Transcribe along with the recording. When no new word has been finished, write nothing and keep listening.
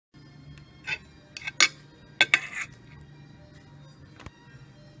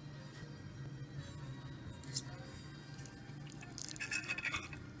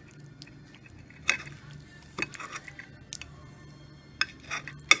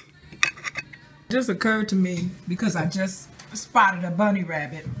It just occurred to me because I just spotted a bunny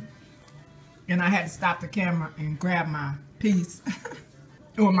rabbit and I had to stop the camera and grab my piece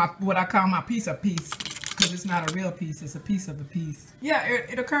or what I call my piece of peace, because it's not a real piece, it's a piece of a piece. Yeah,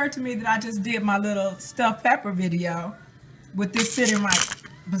 it occurred to me that I just did my little stuffed pepper video with this sitting right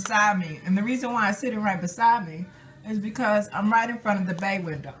beside me, and the reason why it's sitting right beside me is because I'm right in front of the bay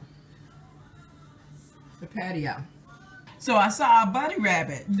window, the patio. So I saw a bunny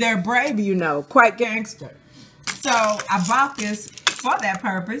rabbit. They're brave, you know, quite gangster. So I bought this for that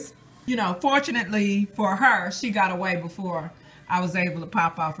purpose. You know, fortunately for her, she got away before I was able to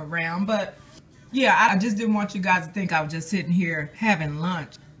pop off around. But yeah, I just didn't want you guys to think I was just sitting here having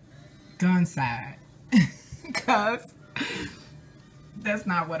lunch. Gunside. Because that's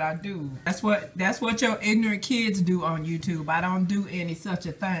not what I do. That's what your ignorant kids do on YouTube. I don't do any such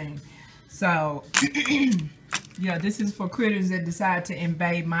a thing. So yeah, this is for critters that decide to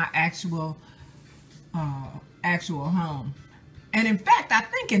invade my actual home. And in fact, I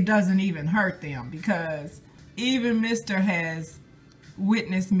think it doesn't even hurt them, because even Mr. has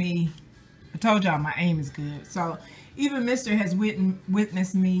witnessed me. I told y'all my aim is good. So even Mr. has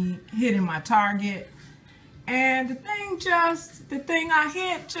witnessed me hitting my target. And the thing I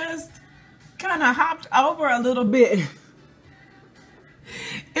hit just kind of hopped over a little bit.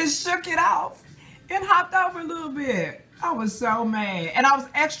 It shook it off. It hopped over a little bit. I was so mad. And I was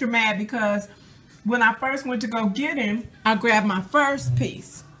extra mad because when I first went to go get him, I grabbed my first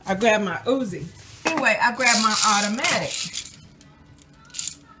piece. I grabbed my Uzi. Anyway, I grabbed my automatic.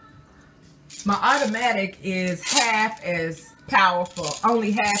 My automatic is half as powerful,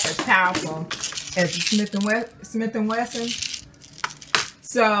 only half as powerful as the Smith & Wesson.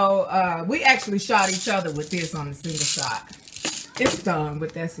 So we actually shot each other with this on the single shot. It stung,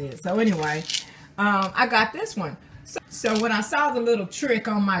 but that's it. So anyway, I got this one. So when I saw the little trick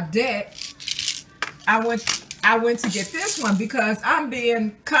on my deck, I went to get this one because I'm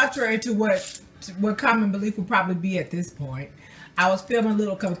being contrary to what common belief would probably be at this point. I was feeling a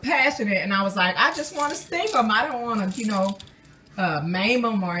little compassionate, and I was like, I just want to sting them. I don't want to, you know, maim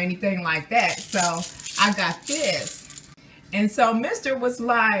them or anything like that. So I got this. And so Mr. was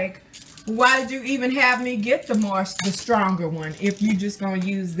like, why did you even have me get the stronger one if you just gonna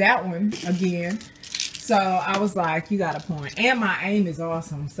use that one again? So I was like, you got a point. And my aim is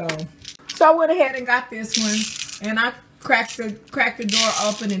awesome. So I went ahead and got this one, and I cracked the door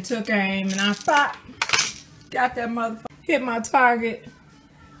open and took aim, and I thought, got that motherfucker, hit my target.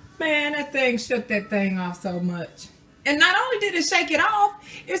 Man, that thing shook that thing off so much. And not only did it shake it off,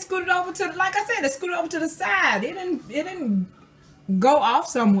 it scooted over to, like I said, it scooted over to the side. It didn't go off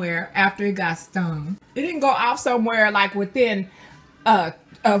somewhere after it got stung. It didn't go off somewhere like within a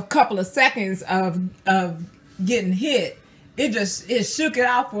couple of seconds of getting hit. It shook it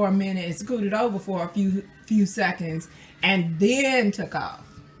off for a minute. It scooted over for a few seconds and then took off.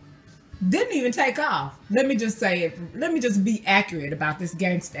 Didn't even take off. Let me just say it. Let me just be accurate about this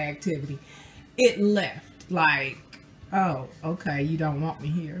gangster activity. It left like, oh, okay, you don't want me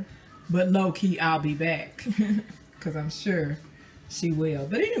here, but low key I'll be back, because I'm sure she will.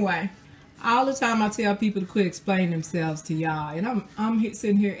 But anyway, all the time I tell people to quit explaining themselves to y'all, and I'm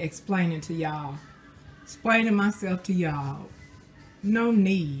sitting here explaining to y'all, explaining myself to y'all. No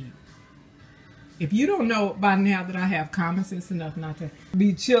need. If you don't know by now that I have common sense enough not to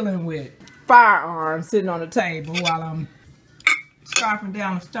be chilling with firearms sitting on the table while I'm scarfing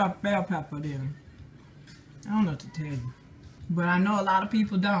down a stuffed bell pepper, then I don't know what to tell you. But I know a lot of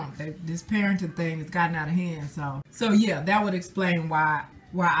people don't. This parenting thing has gotten out of hand. So yeah, that would explain why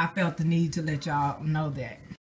I felt the need to let y'all know that.